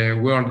say,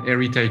 world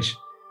heritage,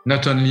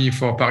 not only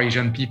for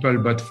Parisian people,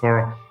 but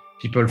for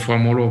people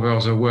from all over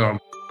the world.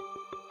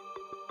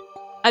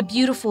 A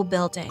beautiful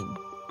building,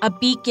 a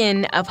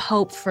beacon of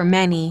hope for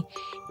many.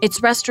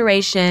 Its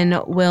restoration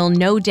will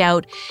no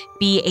doubt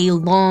be a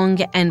long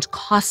and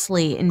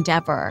costly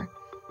endeavor.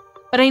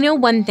 But I know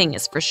one thing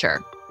is for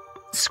sure.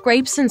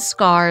 Scrapes and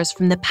scars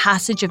from the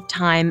passage of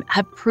time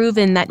have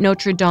proven that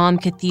Notre Dame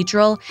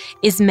Cathedral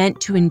is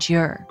meant to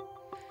endure.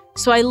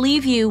 So I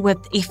leave you with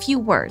a few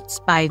words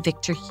by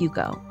Victor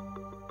Hugo.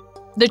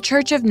 The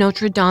Church of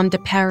Notre Dame de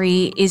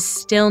Paris is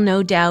still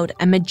no doubt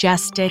a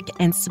majestic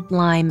and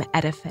sublime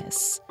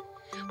edifice.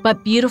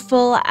 But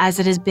beautiful as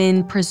it has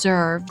been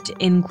preserved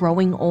in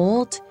growing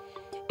old,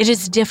 it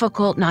is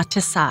difficult not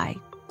to sigh,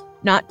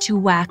 not to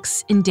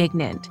wax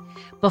indignant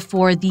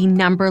before the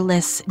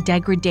numberless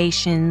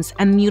degradations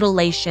and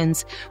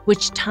mutilations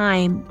which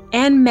time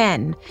and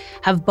men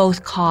have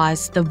both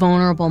caused the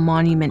vulnerable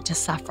monument to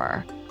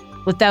suffer,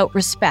 without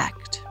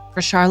respect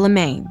for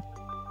Charlemagne,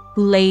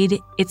 who laid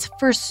its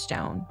first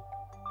stone,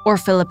 or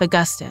Philip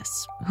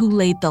Augustus, who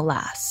laid the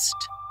last.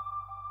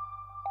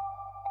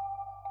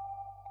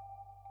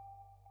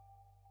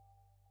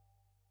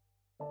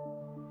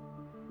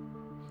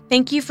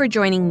 Thank you for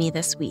joining me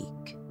this week.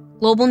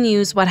 Global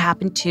News What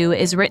Happened To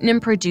is written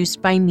and produced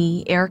by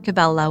me, Erica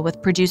Vella,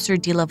 with producer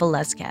Dila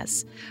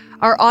Velazquez.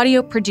 Our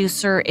audio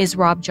producer is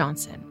Rob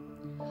Johnson.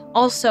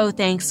 Also,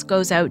 thanks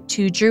goes out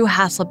to Drew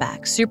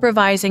Hasselbeck,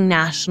 supervising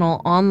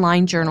national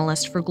online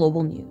journalist for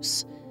Global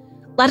News.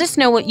 Let us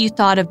know what you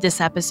thought of this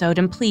episode,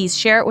 and please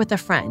share it with a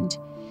friend.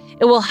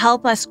 It will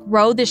help us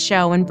grow the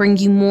show and bring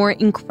you more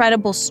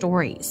incredible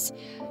stories.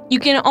 You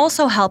can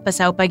also help us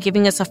out by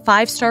giving us a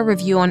 5-star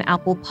review on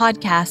Apple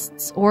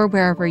Podcasts or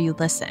wherever you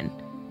listen.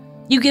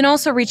 You can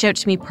also reach out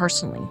to me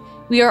personally.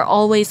 We are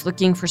always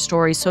looking for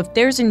stories, so if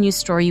there's a news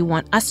story you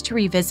want us to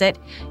revisit,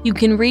 you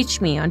can reach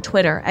me on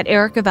Twitter at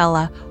Erica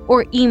Vella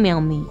or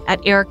email me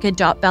at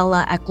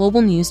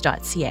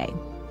erica.vella@globalnews.ca.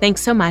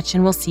 Thanks so much,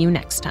 and we'll see you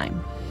next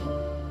time.